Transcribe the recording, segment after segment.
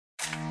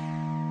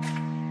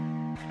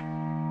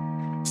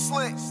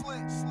Slikk.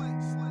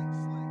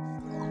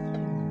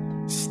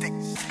 Stick.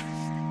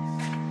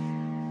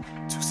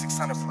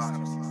 2600 block.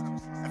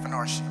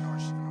 FNR shit.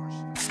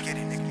 Let's get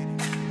it,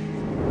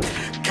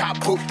 nigga.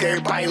 Got booked,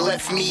 everybody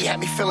left me, had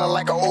me feeling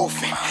like an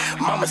orphan.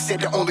 Mama said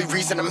the only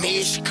reason I'm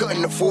here, she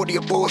couldn't afford the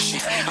abortion.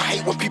 I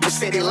hate when people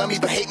say they love me,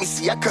 but hate me,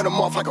 see, I cut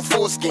them off like a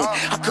foreskin.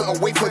 I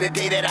couldn't wait for the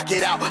day that I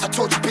get out. I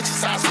told you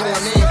bitches I was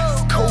going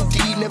in. Cold D,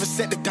 never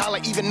sent a dollar,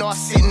 even though I'm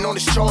sitting on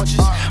his charges.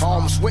 I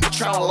almost went to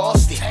trial and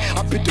lost it.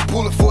 I bit the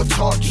bullet for a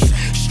target.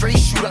 Straight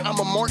shooter, I'm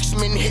a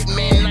marksman,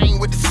 hitman, I ain't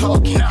with the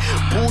talking.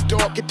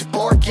 Bulldog, get the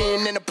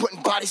barking, and I'm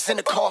putting bodies in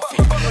the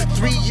coffin.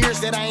 3 years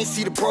that I ain't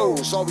see the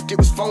bros, all we did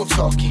was phone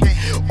talking.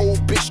 Old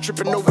bitch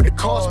tripping over the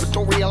cars, but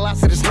don't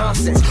realize that it's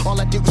nonsense. All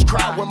I did was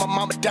cry when my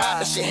mama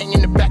died. That shit hang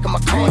in the back of my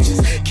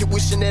conscience. Kid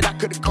wishing that I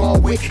could've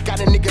gone with.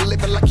 Got a nigga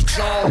living like he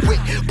John Wick.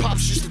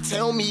 Pops used to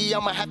tell me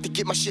I'ma have to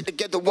get my shit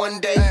together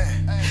one day.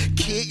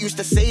 Kid used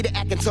to say that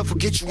acting tough will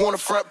get you on the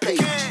front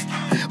page.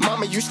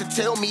 Mama used to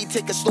tell me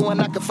take it slow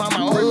and I can find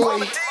my own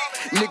way.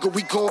 Nigga,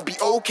 we gon' be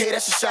okay.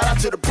 That's a shout out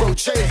to the bro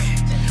J.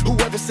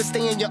 Whoever said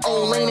stay in your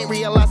own lane ain't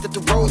realize that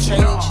the road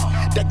changed.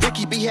 That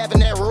Dickie be having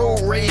that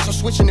road rage, I'm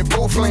switching in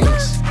both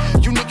lanes.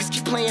 You niggas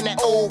keep playing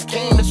that old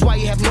game, that's why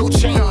you have no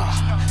change.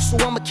 So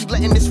I'ma keep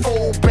letting this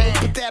fold bang,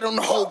 put that on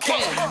the whole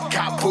game.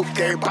 Got booked,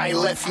 everybody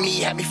left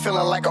me, had me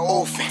feeling like an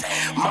orphan.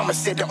 Mama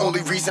said the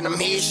only reason I'm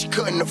here, she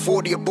couldn't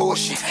afford the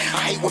abortion.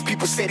 I hate when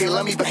people say they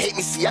love me, but hate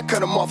me, see, I cut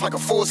them off like a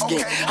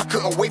foreskin. I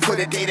couldn't wait for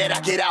the day that I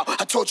get out.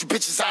 I told you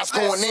bitches I was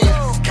going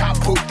in. Got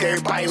booked,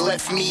 everybody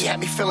left me, had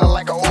me feeling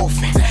like an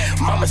orphan.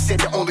 Mama said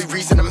the only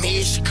reason I'm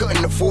here, she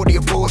couldn't afford the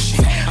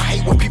abortion. I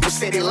hate when people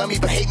say they love me,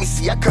 but hate me,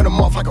 see, I cut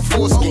them off like a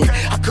foreskin.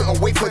 I couldn't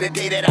wait for the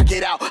day that I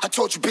get out. I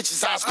told you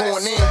bitches I was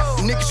going in.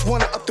 Niggas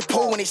wanna up the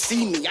pole when they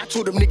see me, I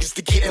told them niggas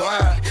to get in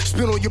line.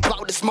 Spin on your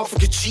block, this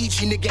motherfucker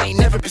Gigi, nigga ain't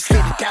never been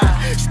scared to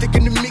die. Stick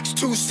in the mix,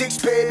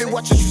 2-6, baby,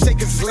 watch what you say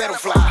cause it's let 'em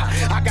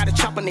fly. I got a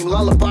chopper named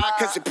Lullaby,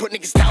 cause it put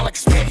niggas down like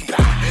it's petty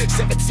by.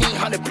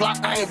 1700 block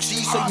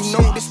IMG, so you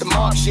know this the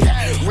mob shit.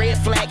 Red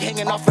flag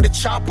hanging off of the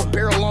chopper,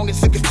 barrel long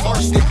as a guitar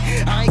stick.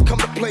 I ain't come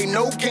to play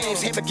no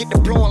games, hammer get the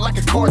blowing like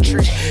a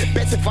cartridge.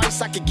 Best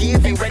advice I could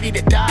give, ain't ready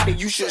to die, then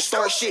you should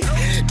start shit.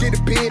 Did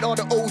a bid, all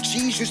the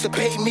OGs used to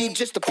pay me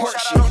just to park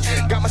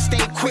shit. Got my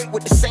stay quick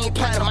with the same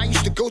platinum I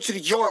used to go to the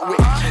yard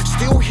with.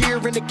 Still here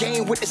in the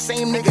game with the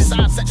same niggas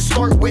I set to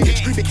start with.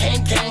 Screaming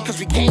gang gang, cause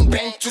we gang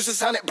bang, just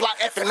 100 block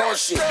FNR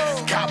shit.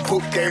 Got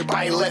booked,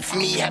 everybody left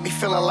me, had me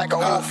feeling like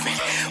an orphan.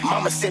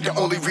 Mama said the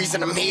only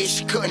reason I'm here,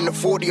 she couldn't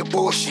afford the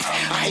abortion.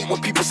 I hate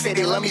when people say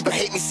they love me, but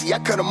hate me, see, I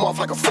cut them off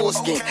like a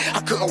foreskin.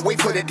 I couldn't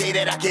wait for the day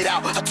that I get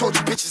out. I told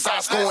you bitches I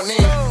was going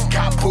in.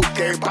 Got booked,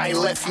 everybody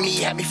left me,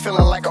 had me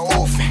feeling like an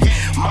orphan.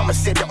 Mama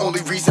said the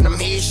only reason I'm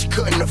here, she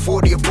couldn't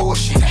afford the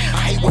abortion.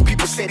 I hate when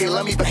people say they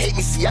love me, but hate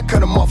me, see, I cut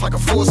them off like a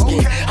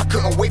foreskin. I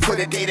couldn't wait for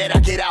the day that I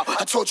get out.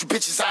 I told you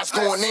bitches I was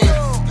going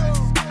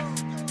in.